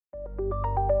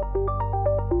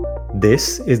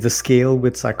This is the Scale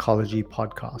with Psychology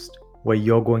podcast, where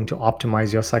you're going to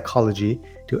optimize your psychology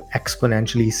to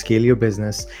exponentially scale your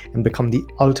business and become the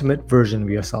ultimate version of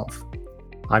yourself.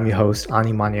 I'm your host,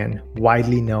 Ani Manian,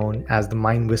 widely known as the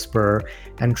Mind Whisperer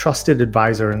and trusted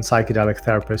advisor and psychedelic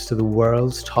therapist to the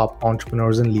world's top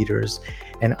entrepreneurs and leaders.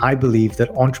 And I believe that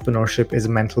entrepreneurship is a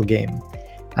mental game.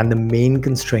 And the main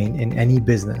constraint in any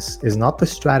business is not the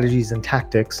strategies and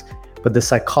tactics, but the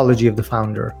psychology of the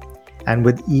founder. And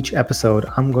with each episode,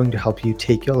 I'm going to help you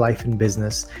take your life and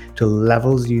business to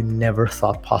levels you never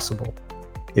thought possible.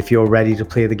 If you're ready to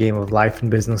play the game of life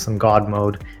and business on God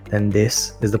mode, then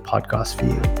this is the podcast for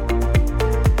you.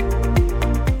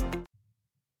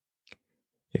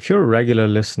 If you're a regular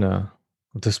listener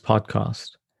of this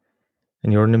podcast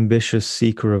and you're an ambitious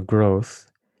seeker of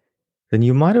growth, then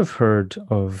you might have heard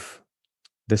of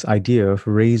this idea of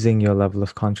raising your level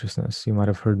of consciousness. You might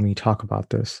have heard me talk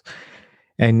about this.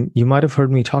 And you might have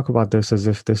heard me talk about this as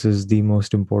if this is the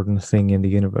most important thing in the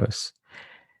universe.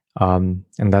 And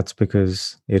that's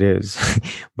because it is.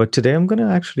 But today I'm going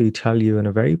to actually tell you in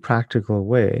a very practical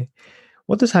way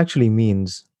what this actually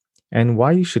means and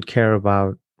why you should care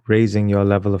about raising your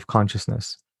level of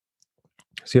consciousness.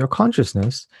 So your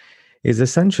consciousness is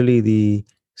essentially the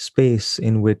space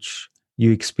in which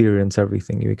you experience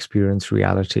everything. You experience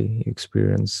reality, you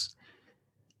experience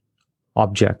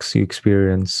objects, you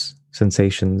experience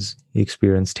sensations, you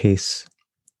experience tastes,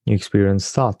 you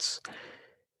experience thoughts,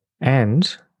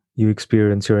 and you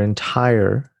experience your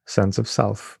entire sense of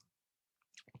self,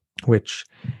 which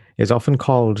is often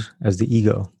called as the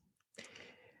ego.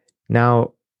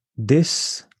 Now,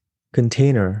 this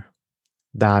container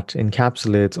that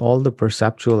encapsulates all the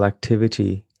perceptual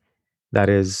activity that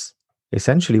is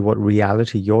essentially what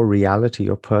reality,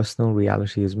 your personal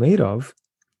reality is made of,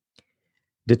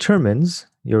 determines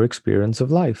your experience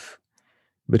of life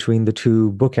between the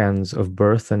two bookends of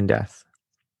birth and death.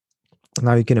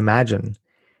 Now you can imagine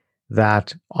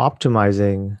that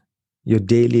optimizing your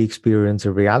daily experience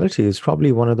of reality is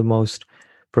probably one of the most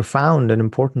profound and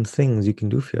important things you can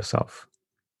do for yourself.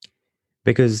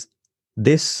 Because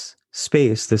this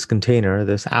space, this container,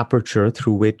 this aperture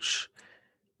through which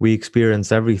we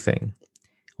experience everything,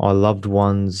 our loved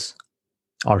ones,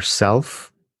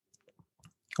 ourself,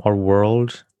 our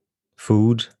world,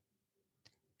 food,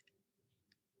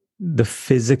 the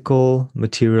physical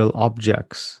material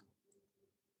objects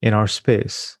in our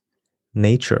space,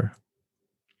 nature,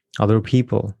 other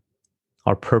people,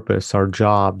 our purpose, our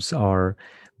jobs, our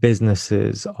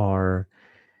businesses, our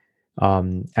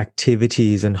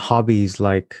activities and hobbies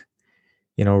like,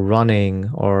 running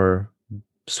or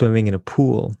swimming in a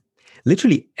pool.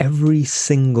 Literally every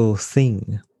single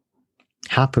thing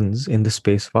happens in the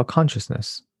space of our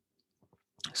consciousness.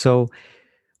 So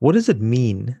what does it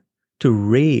mean to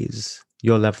raise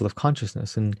your level of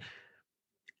consciousness? And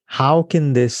how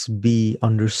can this be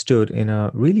understood in a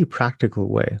really practical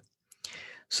way?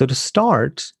 So to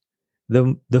start,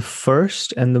 the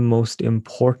first and the most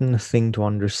important thing to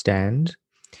understand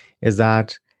is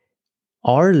that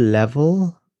our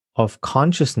level of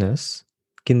consciousness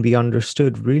can be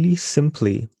understood really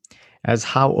simply as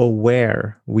how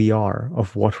aware we are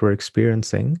of what we're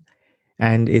experiencing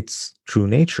and its true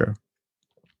nature.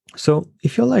 So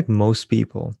if you're like most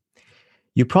people,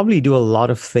 you probably do a lot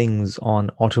of things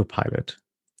on autopilot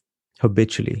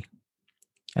habitually.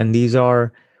 And these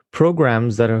are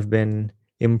programs that have been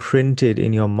imprinted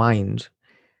in your mind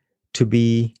to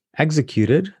be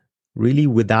executed really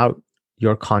without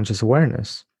your conscious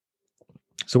awareness.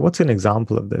 So what's an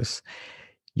example of this?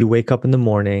 You wake up in the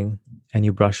morning and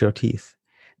you brush your teeth.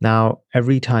 Now,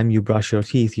 every time you brush your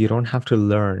teeth, you don't have to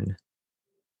learn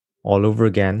all over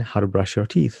again how to brush your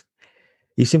teeth.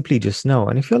 You simply just know.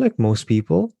 And if you're like most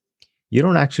people, you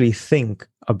don't actually think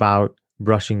about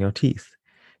brushing your teeth.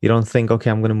 You don't think,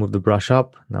 okay, I'm going to move the brush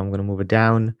up. Now I'm going to move it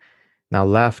down. Now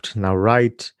left, now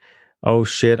right. Oh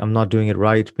shit, I'm not doing it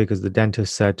right because the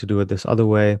dentist said to do it this other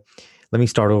way. Let me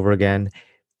start over again.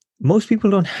 Most people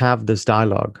don't have this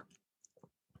dialogue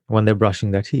when they're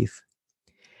brushing their teeth.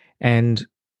 And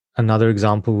another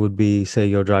example would be, say,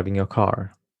 you're driving your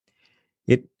car.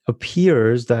 It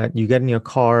appears that you get in your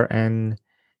car and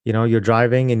you're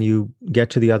driving and you get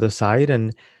to the other side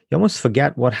and you almost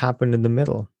forget what happened in the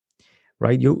middle,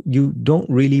 right? You don't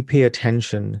really pay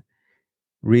attention,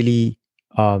 really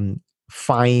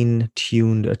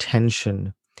fine-tuned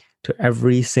attention to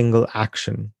every single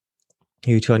action.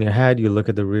 You turn your head, you look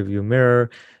at the rearview mirror,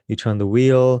 you turn the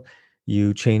wheel,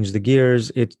 you change the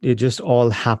gears. It just all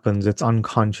happens. It's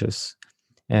unconscious.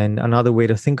 And another way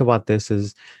to think about this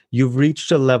is you've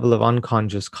reached a level of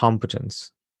unconscious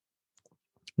competence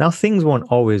Now, things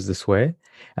weren't always this way.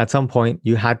 At some point,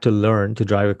 you had to learn to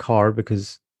drive a car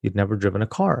because you'd never driven a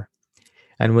car.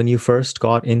 And when you first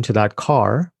got into that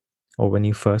car, or when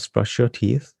you first brushed your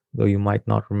teeth, though you might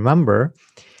not remember,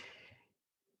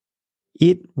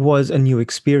 it was a new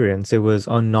experience. It was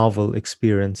a novel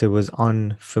experience. It was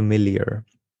unfamiliar.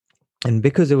 And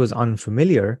because it was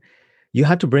unfamiliar, you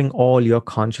had to bring all your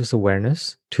conscious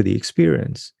awareness to the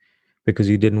experience because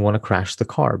you didn't want to crash the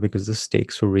car because the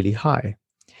stakes were really high.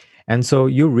 And so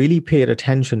you really paid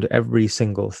attention to every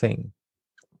single thing.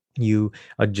 You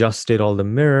adjusted all the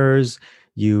mirrors,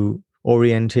 you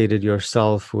orientated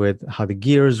yourself with how the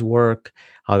gears work,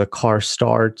 how the car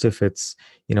starts, if it's,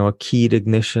 a keyed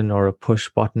ignition or a push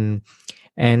button.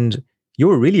 And you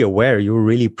were really aware, you were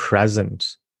really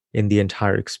present in the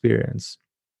entire experience.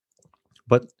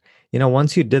 But,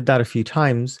 once you did that a few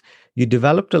times, you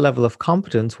developed a level of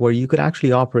competence where you could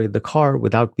actually operate the car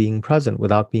without being present,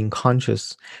 without being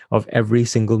conscious of every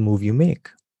single move you make.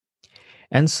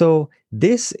 And so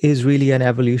this is really an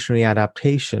evolutionary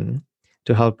adaptation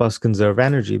to help us conserve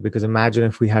energy, because imagine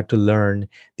if we had to learn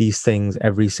these things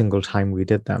every single time we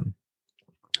did them,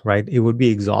 right? It would be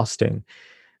exhausting.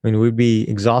 I mean, we'd be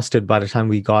exhausted by the time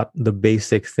we got the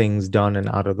basic things done and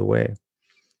out of the way.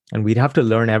 And we'd have to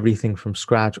learn everything from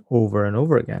scratch over and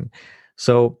over again.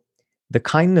 So the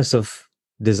kindness of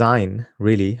design,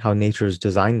 really, how nature's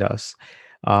designed us,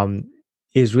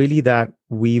 is really that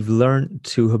we've learned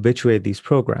to habituate these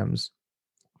programs.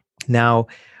 Now,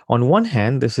 on one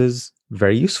hand, this is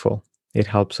very useful. It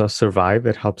helps us survive.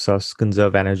 It helps us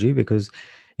conserve energy because,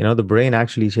 the brain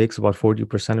actually takes about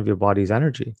 40% of your body's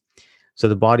energy. So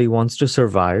the body wants to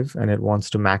survive and it wants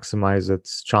to maximize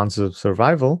its chances of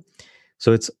survival.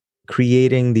 So it's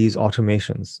creating these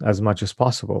automations as much as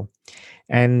possible.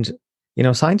 And,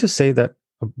 scientists say that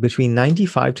between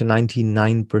 95 to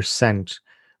 99%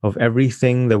 of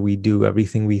everything that we do,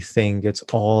 everything we think, it's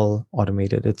all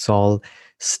automated. It's all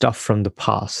stuff from the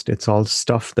past. It's all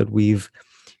stuff that we've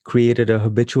created a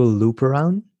habitual loop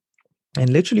around.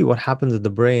 And literally what happens in the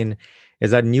brain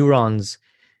is that neurons,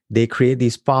 they create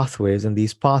these pathways, and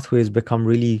these pathways become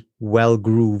really well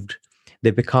grooved.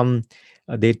 They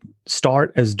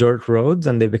start as dirt roads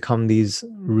and they become these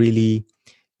really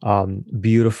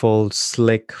beautiful,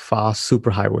 slick, fast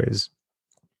superhighways.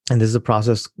 And this is a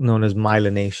process known as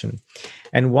myelination.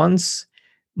 And once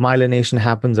myelination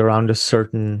happens around a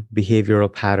certain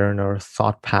behavioral pattern or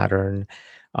thought pattern,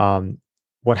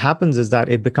 what happens is that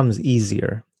it becomes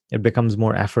easier. It becomes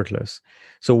more effortless.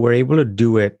 So we're able to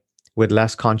do it with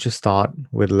less conscious thought,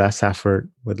 with less effort,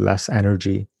 with less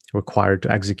energy required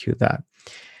to execute that.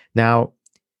 Now,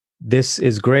 this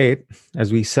is great,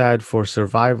 as we said, for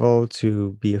survival,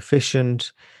 to be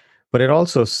efficient, but it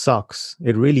also sucks.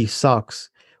 It really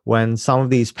sucks when some of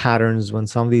these patterns, when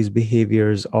some of these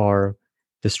behaviors are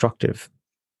destructive.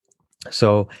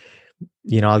 So,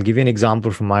 I'll give you an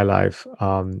example from my life.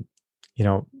 I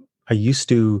used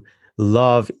to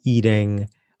love eating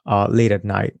late at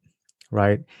night,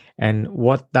 right? And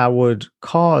what that would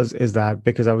cause is that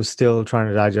because I was still trying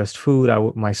to digest food,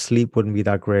 my sleep wouldn't be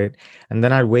that great. And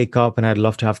then I'd wake up and I'd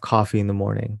love to have coffee in the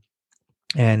morning.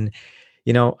 And,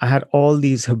 I had all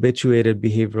these habituated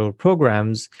behavioral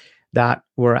programs that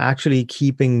were actually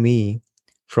keeping me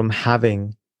from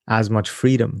having as much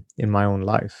freedom in my own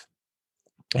life.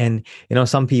 And,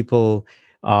 some people,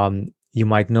 you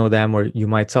might know them or you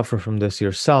might suffer from this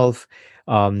yourself,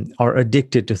 are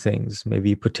addicted to things,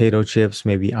 maybe potato chips,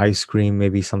 maybe ice cream,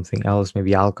 maybe something else,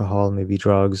 maybe alcohol, maybe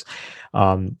drugs,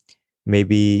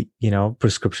 maybe,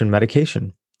 prescription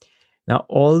medication. Now,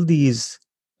 all these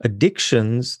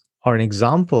addictions are an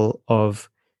example of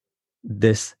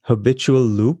this habitual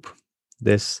loop,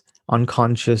 this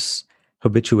unconscious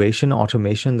habituation,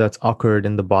 automation that's occurred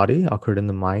in the body, occurred in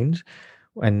the mind.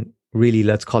 And really,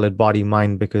 let's call it body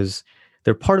mind because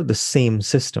they're part of the same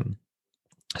system.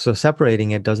 So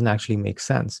separating it doesn't actually make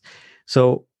sense.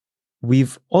 So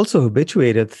we've also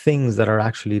habituated things that are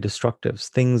actually destructive,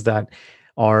 things that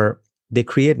they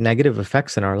create negative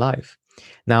effects in our life.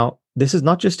 Now, this is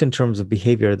not just in terms of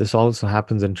behavior, this also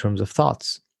happens in terms of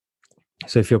thoughts.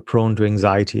 So if you're prone to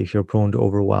anxiety, if you're prone to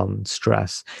overwhelm,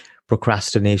 stress,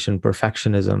 procrastination,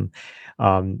 perfectionism,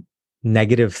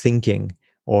 negative thinking,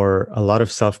 or a lot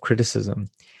of self-criticism,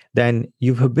 then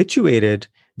you've habituated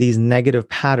these negative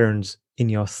patterns in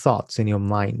your thoughts, in your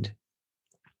mind.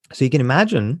 So you can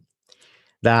imagine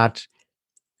that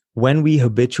when we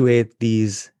habituate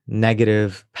these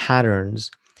negative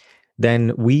patterns,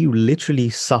 then we literally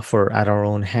suffer at our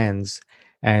own hands,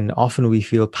 and often we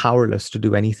feel powerless to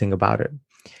do anything about it.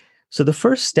 So the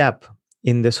first step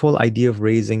in this whole idea of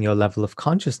raising your level of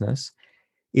consciousness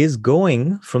is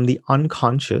going from the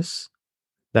unconscious,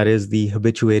 that is the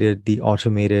habituated, the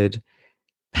automated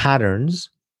patterns,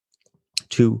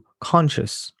 to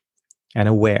conscious and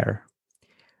aware.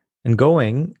 And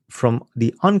going from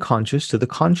the unconscious to the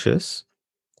conscious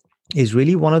is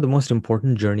really one of the most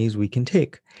important journeys we can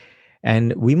take.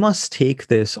 And we must take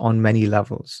this on many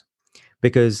levels,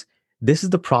 because this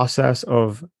is the process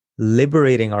of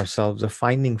liberating ourselves, of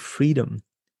finding freedom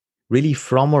really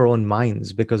from our own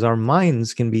minds, because our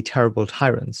minds can be terrible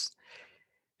tyrants.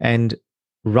 And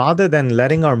rather than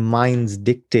letting our minds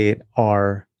dictate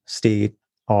our state,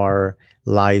 our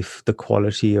life, the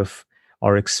quality of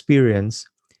our experience,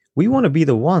 we want to be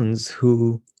the ones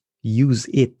who use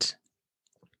it.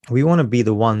 We want to be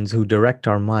the ones who direct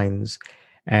our minds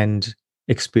and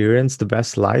experience the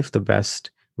best life, the best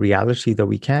reality that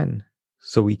we can,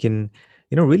 so we can,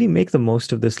 really make the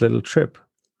most of this little trip.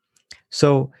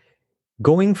 So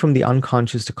going from the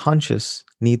unconscious to conscious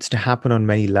needs to happen on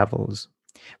many levels,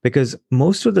 because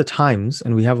most of the times,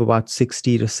 and we have about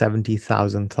 60 to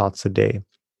 70,000 thoughts a day,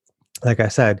 like I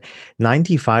said,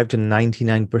 95 to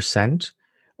 99%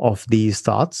 of these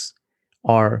thoughts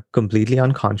are completely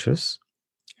unconscious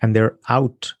and they're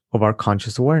out of our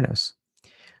conscious awareness.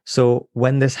 So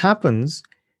when this happens,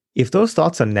 if those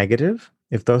thoughts are negative,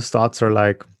 if those thoughts are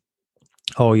like,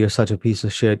 oh, you're such a piece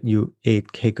of shit, you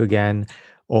ate cake again,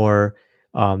 or,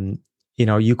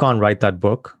 you can't write that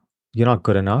book, you're not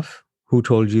good enough, who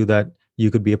told you that you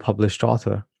could be a published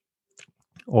author?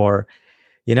 Or,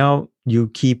 you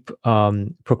keep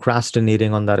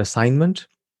procrastinating on that assignment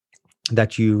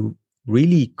that you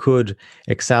really could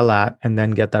excel at and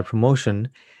then get that promotion.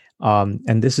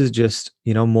 And this is just,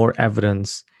 more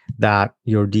evidence that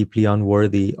you're deeply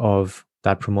unworthy of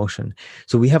that promotion.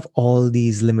 So we have all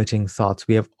these limiting thoughts.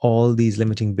 We have all these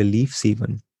limiting beliefs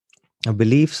even.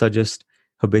 Beliefs are just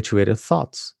habituated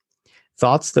thoughts.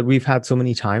 Thoughts that we've had so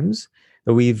many times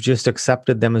that we've just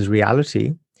accepted them as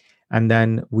reality. And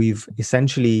then we've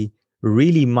essentially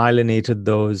really myelinated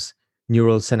those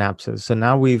neural synapses. So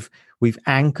now we've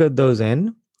anchored those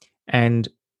in, and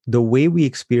the way we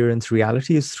experience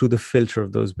reality is through the filter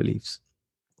of those beliefs.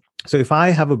 So if I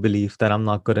have a belief that I'm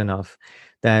not good enough,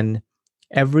 then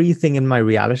everything in my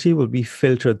reality will be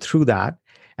filtered through that.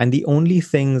 And the only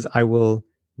things I will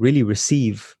really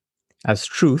receive as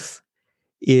truth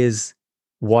is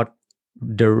what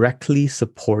directly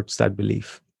supports that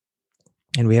belief.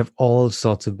 And we have all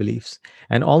sorts of beliefs,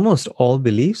 and almost all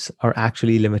beliefs are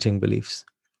actually limiting beliefs.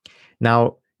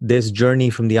 Now, this journey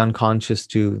from the unconscious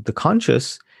to the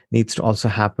conscious needs to also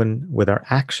happen with our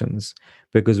actions,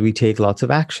 because we take lots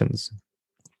of actions,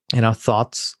 and our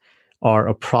thoughts are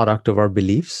a product of our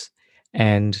beliefs,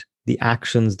 and the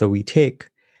actions that we take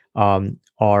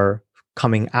are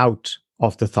coming out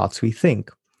of the thoughts we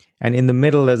think. And in the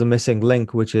middle, there's a missing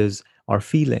link, which is our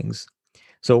feelings.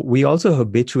 So we also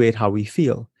habituate how we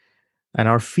feel. And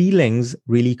our feelings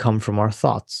really come from our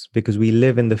thoughts, because we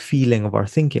live in the feeling of our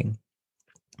thinking.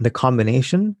 The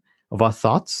combination of our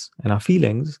thoughts and our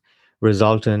feelings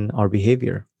result in our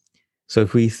behavior. So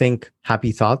if we think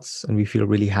happy thoughts and we feel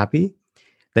really happy,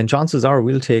 then chances are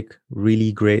we'll take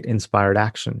really great inspired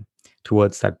action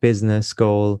towards that business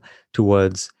goal,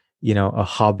 towards, a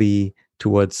hobby,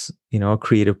 towards, a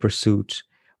creative pursuit,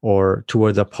 or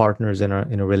towards our partners in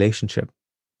a relationship.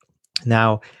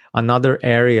 Now, another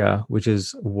area which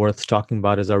is worth talking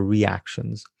about is our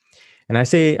reactions. And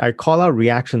I call out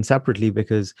reaction separately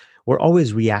because we're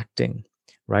always reacting,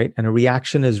 right? And a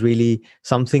reaction is really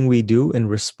something we do in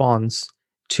response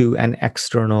to an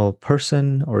external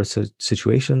person or a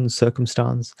situation,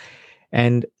 circumstance.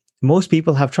 And most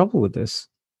people have trouble with this.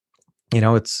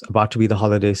 It's about to be the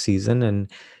holiday season, and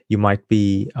you might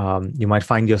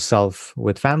find yourself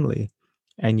with family,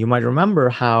 and you might remember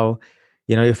how,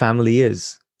 your family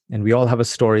is. And we all have a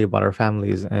story about our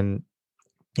families. And,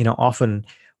 often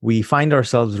we find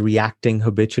ourselves reacting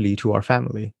habitually to our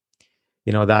family.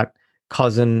 That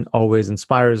cousin always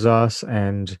inspires us,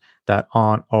 and that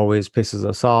aunt always pisses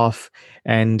us off.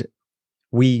 And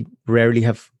we rarely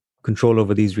have control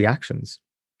over these reactions,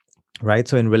 right?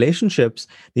 So in relationships,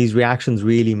 these reactions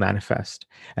really manifest.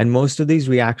 And most of these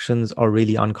reactions are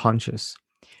really unconscious.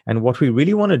 And what we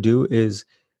really want to do is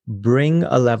bring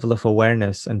a level of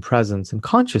awareness and presence and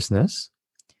consciousness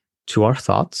to our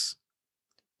thoughts,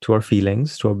 to our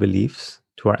feelings, to our beliefs,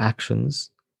 to our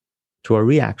actions, to our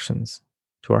reactions,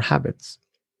 to our habits.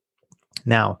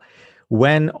 Now,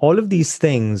 when all of these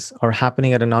things are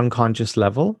happening at an unconscious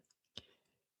level,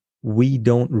 we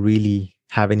don't really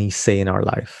have any say in our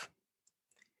life.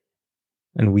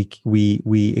 And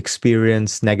we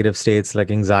experience negative states like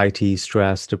anxiety,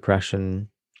 stress, depression.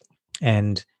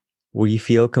 And we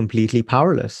feel completely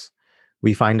powerless.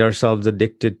 We find ourselves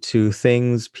addicted to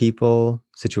things, people,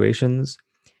 situations,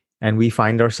 and we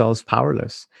find ourselves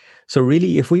powerless. So,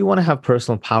 really, if we want to have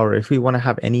personal power, if we want to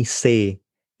have any say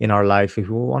in our life, if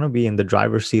we want to be in the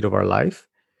driver's seat of our life,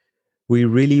 we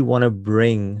really want to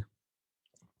bring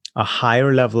a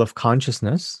higher level of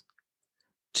consciousness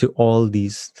to all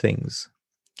these things.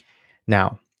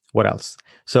 Now, what else?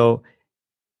 So,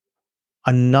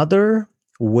 another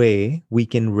way we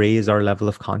can raise our level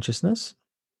of consciousness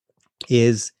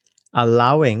is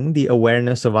allowing the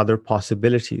awareness of other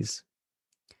possibilities,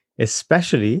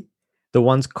 especially the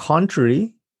ones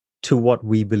contrary to what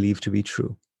we believe to be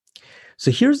true.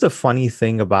 So here's the funny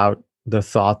thing about the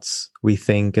thoughts we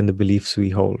think and the beliefs we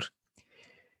hold.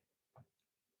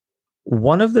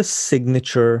 One of the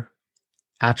signature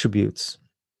attributes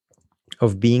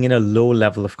of being in a low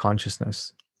level of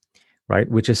consciousness, right,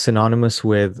 which is synonymous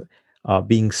with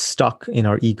being stuck in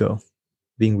our ego,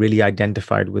 being really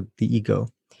identified with the ego,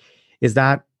 is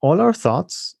that all our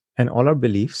thoughts and all our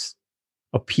beliefs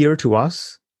appear to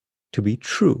us to be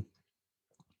true.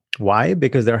 Why?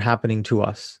 Because they're happening to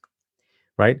us,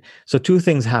 right? So two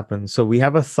things happen. So we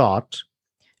have a thought,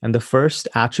 and the first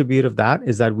attribute of that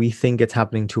is that we think it's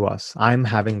happening to us. I'm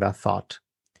having that thought,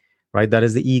 right? That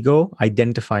is the ego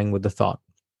identifying with the thought.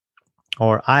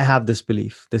 Or I have this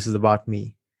belief. This is about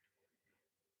me.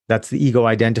 That's the ego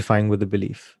identifying with the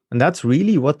belief. And that's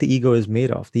really what the ego is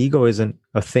made of. The ego isn't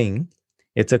a thing.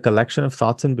 It's a collection of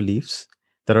thoughts and beliefs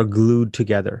that are glued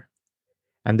together.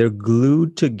 And they're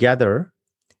glued together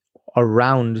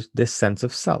around this sense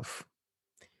of self.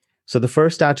 So the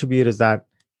first attribute is that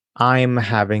I'm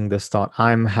having this thought,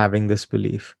 I'm having this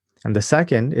belief. And the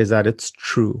second is that it's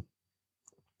true.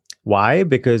 Why?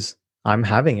 Because I'm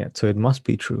having it, so it must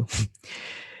be true.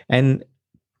 And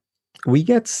we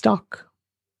get stuck.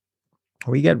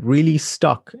 We get really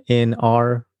stuck in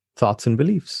our thoughts and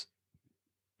beliefs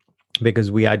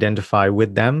because we identify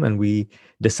with them and we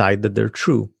decide that they're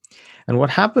true. And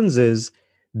what happens is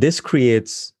this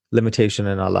creates limitation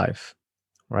in our life,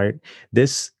 right?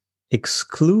 This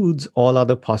excludes all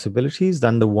other possibilities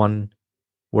than the one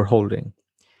we're holding.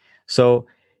 So,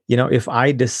 if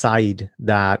I decide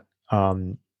that,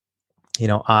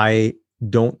 I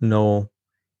don't know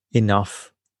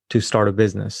enough to start a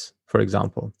business, for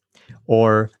example,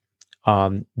 or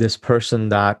this person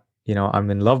that,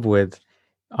 I'm in love with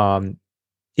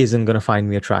isn't going to find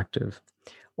me attractive,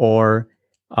 or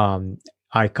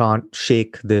I can't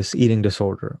shake this eating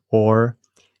disorder, or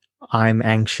I'm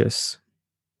anxious,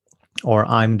 or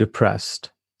I'm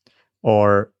depressed,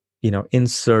 or,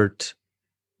 insert,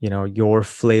 your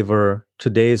flavor,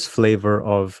 today's flavor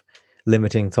of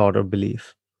limiting thought or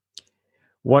belief.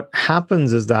 What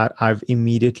happens is that I've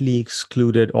immediately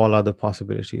excluded all other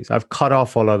possibilities. I've cut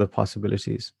off all other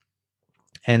possibilities.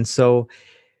 And so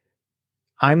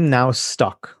I'm now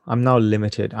stuck. I'm now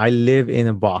limited. I live in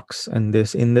a box, and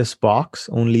in this box,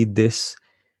 only this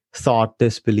thought,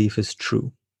 this belief is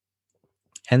true.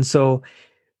 And so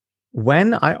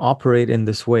when I operate in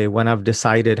this way, when I've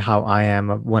decided how I am,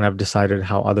 when I've decided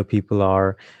how other people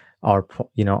are,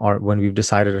 when we've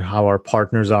decided how our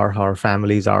partners are, how our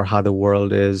families are, how the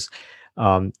world is,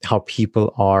 how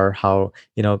people are, how,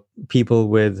 people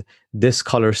with this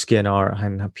color skin are,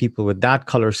 and how people with that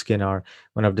color skin are,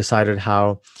 when I've decided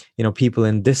how, people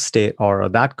in this state are or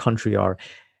that country are,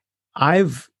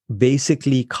 I've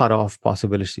basically cut off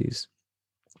possibilities.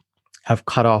 I've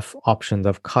cut off options.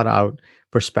 I've cut out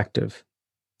perspective.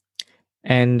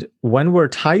 And when we're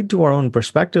tied to our own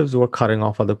perspectives, we're cutting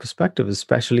off other perspectives,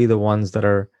 especially the ones that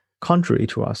are contrary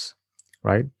to us,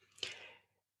 right?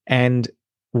 And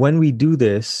when we do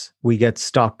this, we get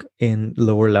stuck in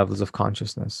lower levels of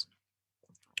consciousness.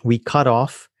 We cut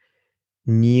off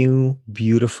new,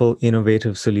 beautiful,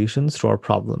 innovative solutions to our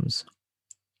problems,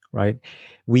 right?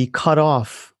 We cut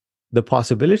off the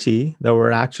possibility that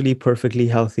we're actually perfectly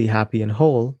healthy, happy, and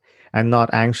whole, and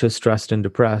not anxious, stressed, and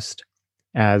depressed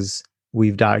as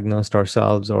we've diagnosed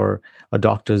ourselves or a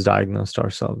doctor's diagnosed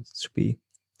ourselves to be.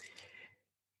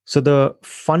 So the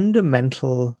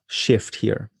fundamental shift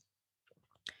here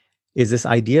is this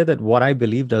idea that what I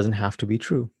believe doesn't have to be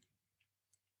true.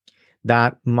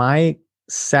 That my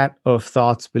set of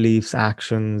thoughts, beliefs,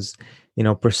 actions,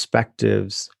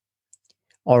 perspectives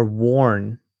are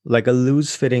worn like a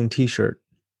loose-fitting t-shirt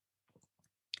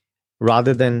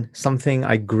rather than something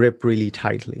I grip really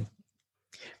tightly.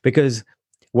 Because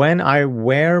when I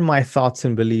wear my thoughts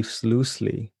and beliefs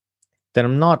loosely, then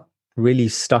I'm not really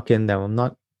stuck in them. I'm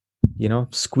not,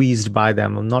 squeezed by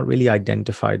them. I'm not really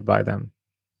identified by them.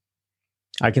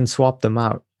 I can swap them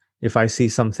out if I see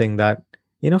something that,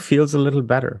 feels a little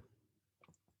better.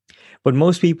 But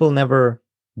most people never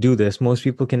do this. Most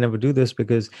people can never do this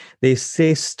because they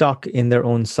stay stuck in their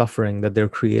own suffering that they're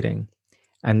creating.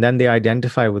 And then they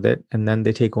identify with it, and then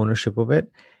they take ownership of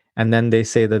it. And then they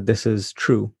say that this is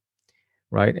true,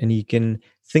 right? And you can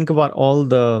think about all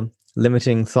the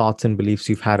limiting thoughts and beliefs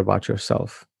you've had about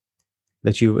yourself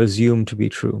that you assume to be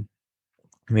true.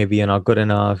 Maybe you're not good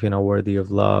enough, you're not worthy of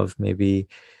love. Maybe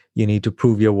you need to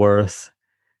prove your worth.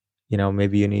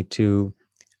 Maybe you need to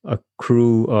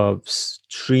accrue a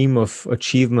stream of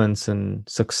achievements and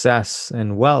success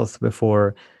and wealth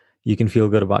before you can feel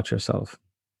good about yourself.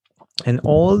 And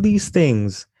all these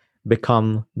things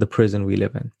become the prison we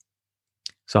live in.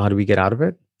 So how do we get out of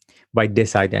it? By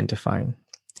disidentifying,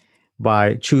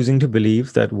 by choosing to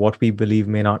believe that what we believe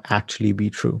may not actually be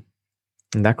true.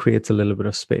 And that creates a little bit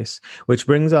of space, which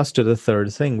brings us to the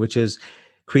third thing, which is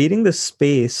creating the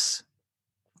space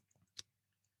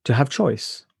to have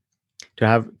choice,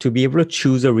 to be able to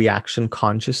choose a reaction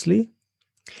consciously.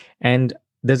 And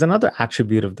there's another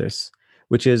attribute of this,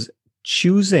 which is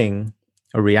choosing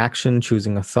a reaction,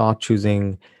 choosing a thought,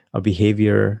 choosing a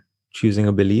behavior, choosing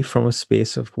a belief from a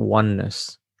space of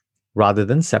oneness rather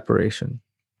than separation.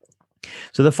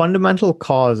 So the fundamental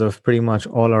cause of pretty much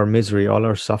all our misery, all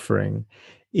our suffering,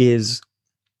 is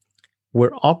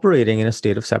we're operating in a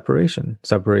state of separation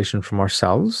from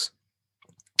ourselves,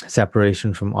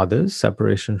 separation from others,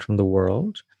 separation from the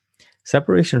world,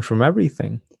 separation from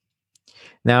everything.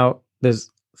 Now, there's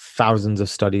thousands of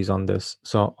studies on this,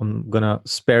 so I'm going to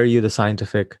spare you the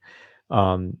scientific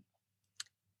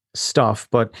stuff.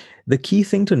 But the key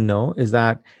thing to know is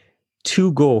that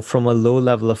to go from a low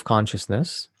level of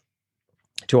consciousness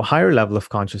to a higher level of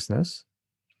consciousness,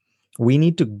 we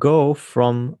need to go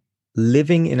from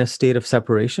living in a state of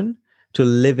separation to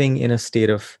living in a state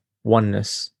of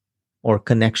oneness or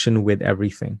connection with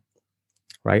everything,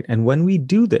 right? And when we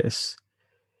do this,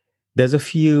 there's a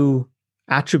few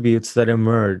attributes that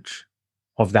emerge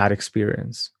of that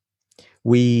experience.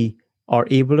 We are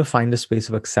able to find a space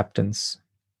of acceptance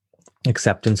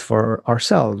for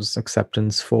ourselves,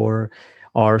 acceptance for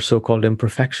our so-called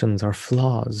imperfections, our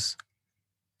flaws,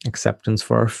 acceptance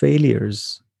for our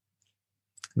failures,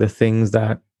 the things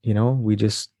that, we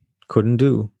just couldn't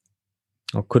do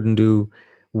or couldn't do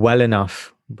well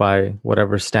enough by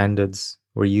whatever standards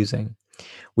we're using.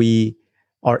 We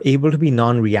are able to be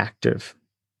non-reactive.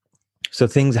 So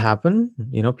things happen,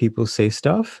 people say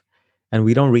stuff, and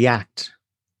we don't react.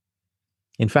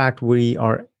 In fact, we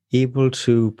are able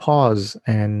to pause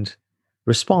and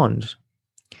respond.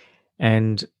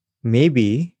 And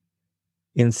maybe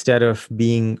instead of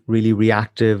being really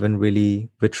reactive and really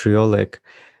vitriolic,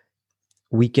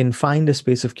 we can find a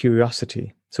space of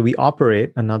curiosity. So we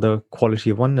operate, another quality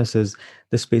of oneness is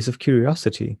the space of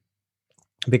curiosity.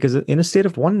 Because in a state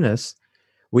of oneness,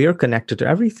 we are connected to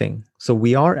everything. So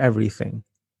we are everything,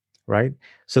 right?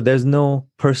 So there's no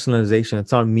personalization.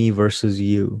 It's not me versus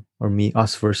you or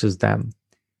us versus them.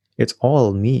 It's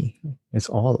all me. It's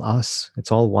all us.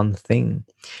 It's all one thing.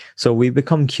 So we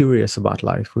become curious about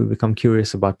life. We become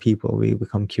curious about people. We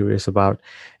become curious about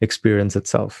experience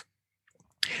itself.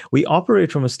 We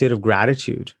operate from a state of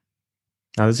gratitude.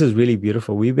 Now, this is really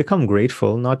beautiful. We become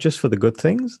grateful, not just for the good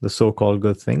things, the so-called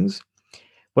good things,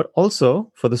 but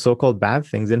also for the so-called bad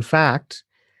things. In fact,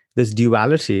 this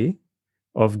duality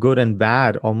of good and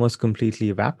bad almost completely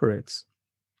evaporates.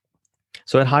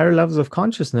 So at higher levels of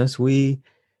consciousness, we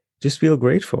just feel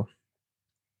grateful.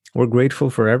 We're grateful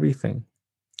for everything,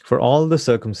 for all the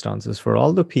circumstances, for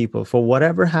all the people, for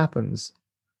whatever happens,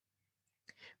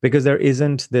 because there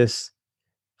isn't this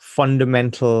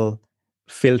fundamental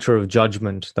filter of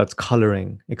judgment that's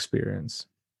coloring experience.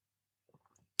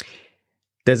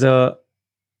 There's a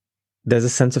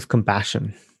sense of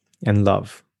compassion and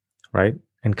love, right?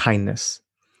 And kindness.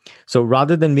 So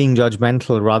rather than being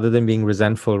judgmental, rather than being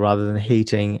resentful, rather than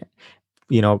hating,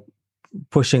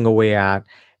 pushing away at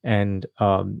and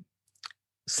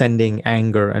sending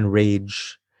anger and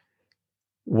rage,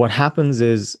 what happens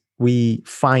is we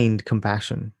find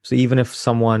compassion. So even if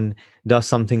someone does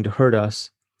something to hurt us,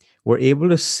 we're able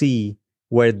to see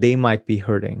where they might be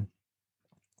hurting.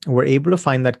 We're able to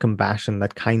find that compassion,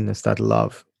 that kindness, that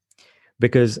love,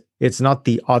 because it's not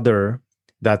the other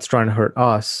that's trying to hurt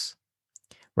us,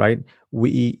 right?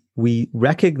 We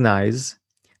recognize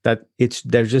that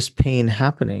there's just pain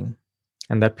happening,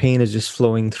 and that pain is just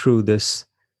flowing through this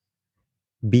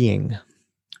being,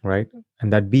 right?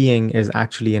 And that being is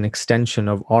actually an extension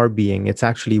of our being. It's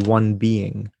actually one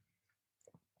being.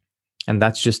 And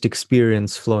that's just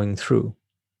experience flowing through.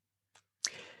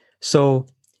 So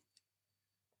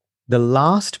the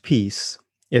last piece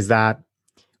is that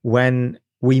when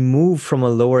we move from a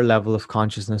lower level of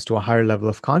consciousness to a higher level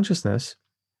of consciousness,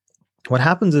 what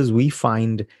happens is we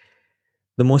find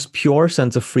the most pure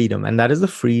sense of freedom, and that is the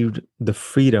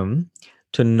freedom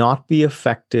to not be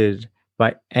affected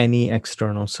by any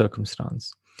external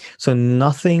circumstance. So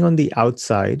nothing on the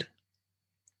outside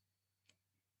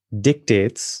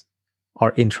dictates our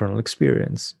internal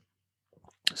experience.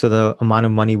 So the amount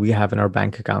of money we have in our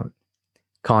bank account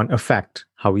can't affect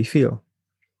how we feel,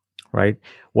 right?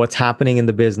 What's happening in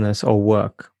the business or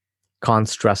work can't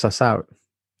stress us out.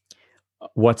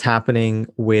 What's happening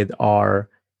with our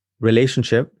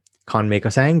relationship can't make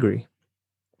us angry.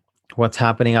 What's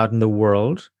happening out in the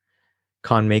world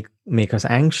can't make us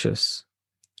anxious,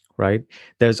 right?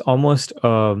 There's almost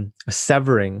a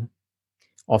severing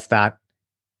of that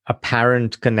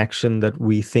apparent connection that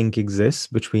we think exists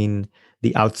between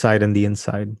the outside and the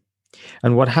inside.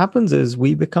 And what happens is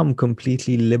we become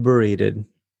completely liberated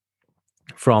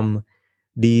from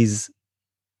these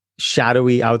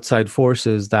shadowy outside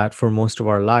forces that for most of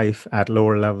our life at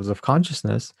lower levels of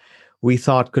consciousness, we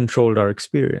thought controlled our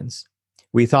experience.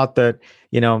 We thought that,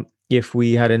 if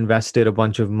we had invested a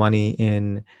bunch of money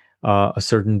in a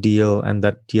certain deal and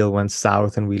that deal went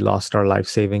south and we lost our life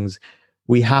savings,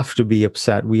 we have to be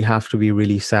upset. We have to be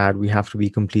really sad. We have to be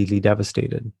completely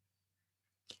devastated.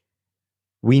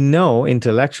 We know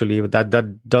intellectually that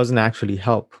that doesn't actually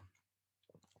help.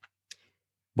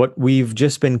 But we've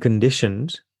just been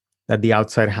conditioned that the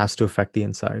outside has to affect the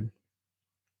inside.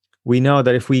 We know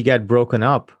that if we get broken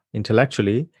up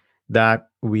intellectually, that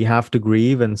we have to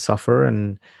grieve and suffer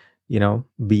and,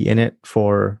 be in it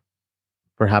for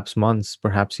perhaps months,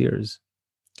 perhaps years.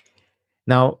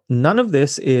 Now, none of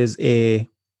this is a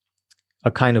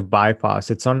kind of bypass.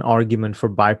 It's not an argument for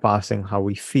bypassing how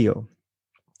we feel,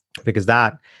 because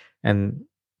that, and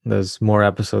there's more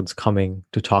episodes coming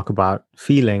to talk about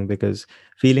feeling, because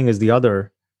feeling is the other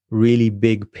really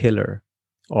big pillar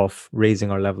of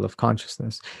raising our level of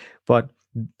consciousness. But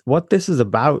what this is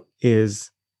about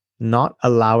is not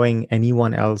allowing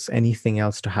anyone else, anything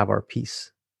else to have our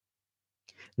peace,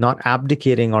 not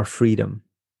abdicating our freedom,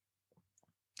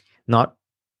 not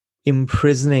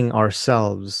imprisoning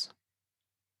ourselves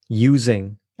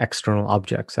using external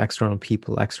objects, external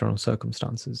people, external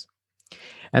circumstances.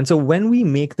 And so when we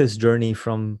make this journey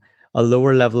from a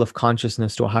lower level of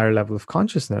consciousness to a higher level of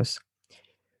consciousness,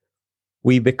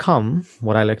 we become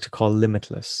what I like to call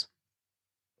limitless.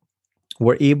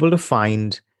 We're able to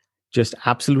find just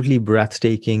absolutely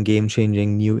breathtaking,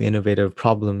 game-changing, new, innovative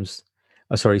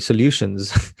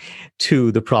solutions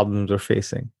to the problems we're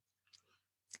facing.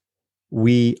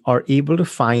 We are able to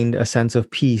find a sense of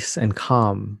peace and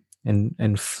calm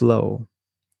and flow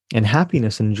and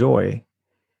happiness and joy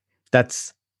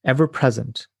that's ever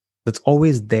present, that's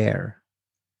always there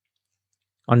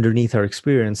underneath our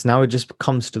experience. Now it just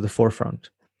comes to the forefront,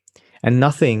 and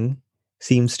nothing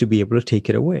seems to be able to take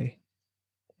it away.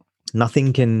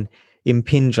 Nothing can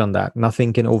impinge on that.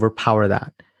 Nothing can overpower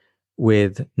that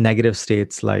with negative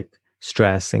states like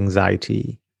stress,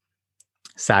 anxiety,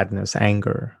 sadness,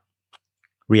 anger,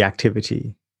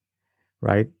 reactivity,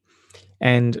 right?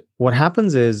 And what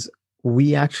happens is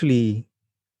we actually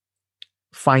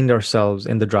find ourselves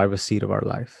in the driver's seat of our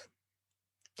life.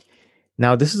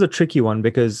 Now, this is a tricky one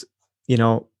because,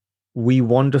 we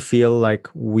want to feel like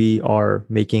we are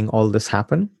making all this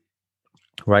happen,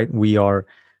 right? We are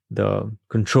the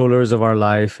controllers of our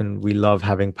life and we love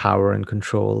having power and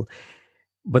control.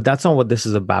 But that's not what this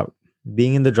is about.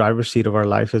 Being in the driver's seat of our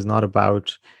life is not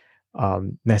about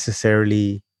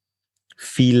necessarily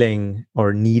feeling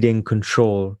or needing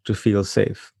control to feel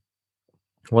safe.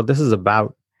 What this is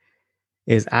about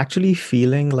is actually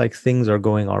feeling like things are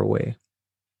going our way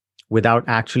without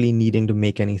actually needing to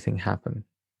make anything happen.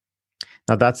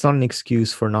 Now, that's not an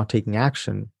excuse for not taking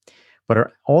action,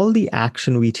 but all the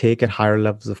action we take at higher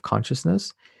levels of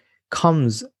consciousness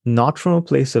comes not from a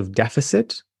place of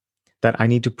deficit, that I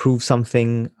need to prove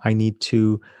something, I need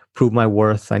to prove my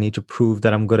worth, I need to prove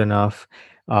that I'm good enough.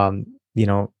 And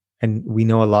we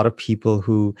know a lot of people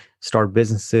who start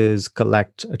businesses,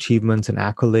 collect achievements and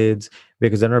accolades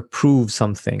because they're going to prove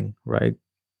something, right?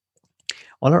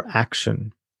 All our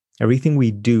action, everything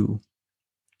we do,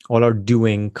 all our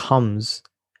doing comes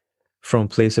from a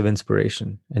place of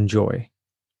inspiration and joy.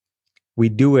 We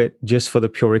do it just for the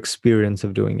pure experience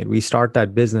of doing it. We start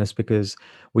that business because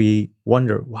we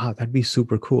wonder, wow, that'd be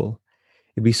super cool.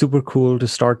 It'd be super cool to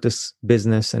start this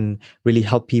business and really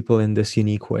help people in this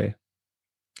unique way,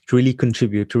 to really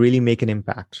contribute, to really make an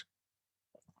impact.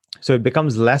 So it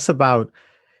becomes less about,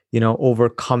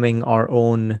 overcoming our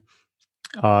own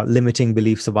limiting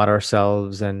beliefs about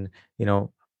ourselves and,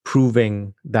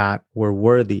 proving that we're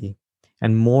worthy.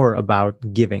 and more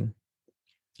about giving.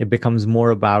 It becomes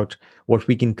more about what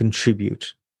we can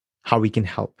contribute, how we can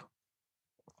help.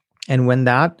 And when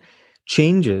that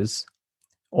changes,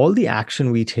 all the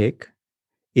action we take,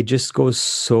 it just goes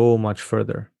so much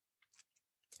further.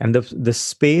 And the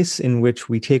space in which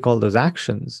we take all those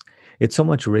actions, it's so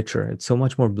much richer, it's so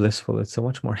much more blissful, it's so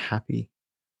much more happy.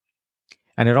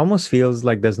 And it almost feels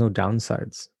like there's no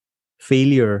downsides.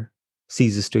 Failure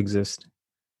ceases to exist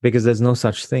because there's no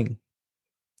such thing.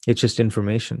 It's just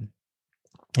information.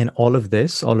 And all of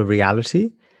this, all of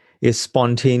reality, is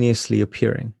spontaneously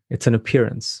appearing. It's an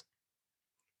appearance.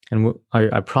 And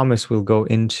I promise we'll go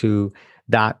into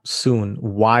that soon,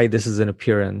 why this is an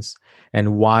appearance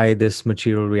and why this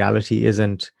material reality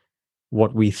isn't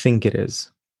what we think it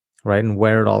is, right? And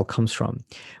where it all comes from.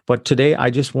 But today, I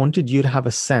just wanted you to have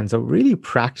a sense, a really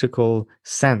practical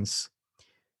sense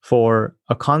for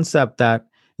a concept that,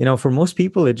 for most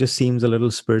people, it just seems a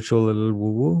little spiritual, a little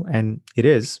woo-woo, and it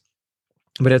is.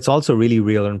 But it's also really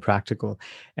real and practical.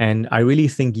 And I really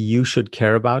think you should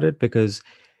care about it because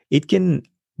it can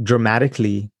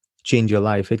dramatically change your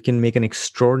life. It can make an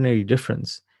extraordinary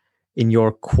difference in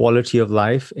your quality of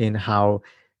life, in how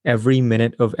every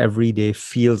minute of every day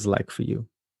feels like for you,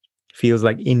 feels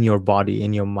like in your body,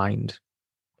 in your mind.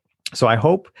 So I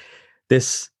hope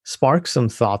this sparks some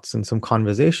thoughts and some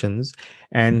conversations.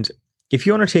 And if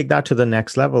you want to take that to the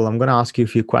next level, I'm going to ask you a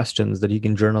few questions that you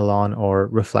can journal on or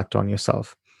reflect on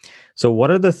yourself. So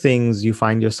what are the things you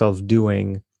find yourself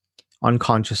doing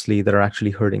unconsciously that are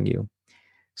actually hurting you?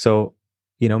 So,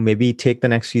 maybe take the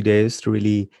next few days to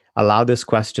really allow this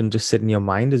question to sit in your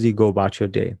mind as you go about your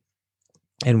day.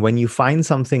 And when you find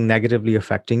something negatively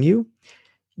affecting you,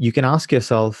 you can ask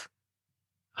yourself,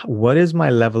 what is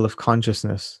my level of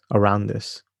consciousness around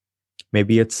this?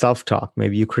 Maybe it's self-talk.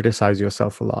 Maybe you criticize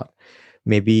yourself a lot.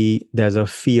 Maybe there's a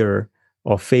fear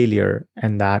of failure,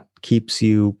 and that keeps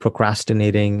you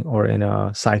procrastinating or in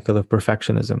a cycle of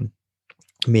perfectionism.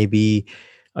 Maybe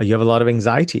you have a lot of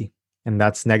anxiety, and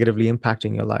that's negatively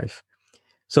impacting your life.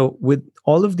 So with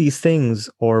all of these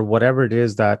things, or whatever it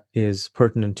is that is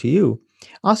pertinent to you,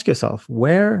 ask yourself,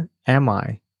 where am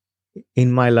I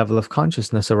in my level of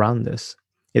consciousness around this?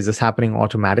 Is this happening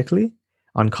automatically,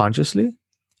 unconsciously?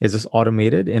 Is this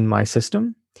automated in my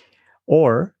system?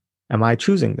 Or am I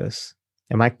choosing this?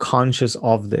 Am I conscious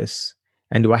of this?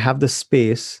 And do I have the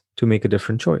space to make a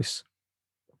different choice?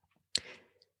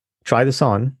 Try this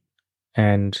on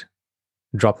and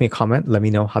drop me a comment. Let me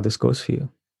know how this goes for you.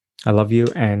 I love you,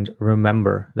 and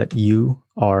remember that you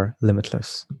are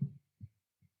limitless.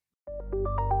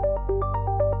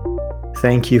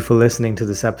 Thank you for listening to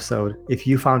this episode. If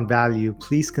you found value,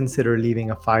 please consider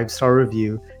leaving a 5-star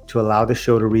review to allow the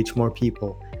show to reach more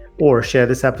people, or share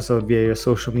this episode via your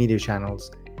social media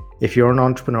channels. If you're an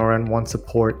entrepreneur and want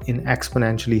support in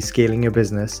exponentially scaling your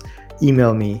business,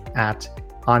 email me at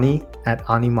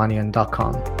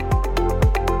ani@animanian.com.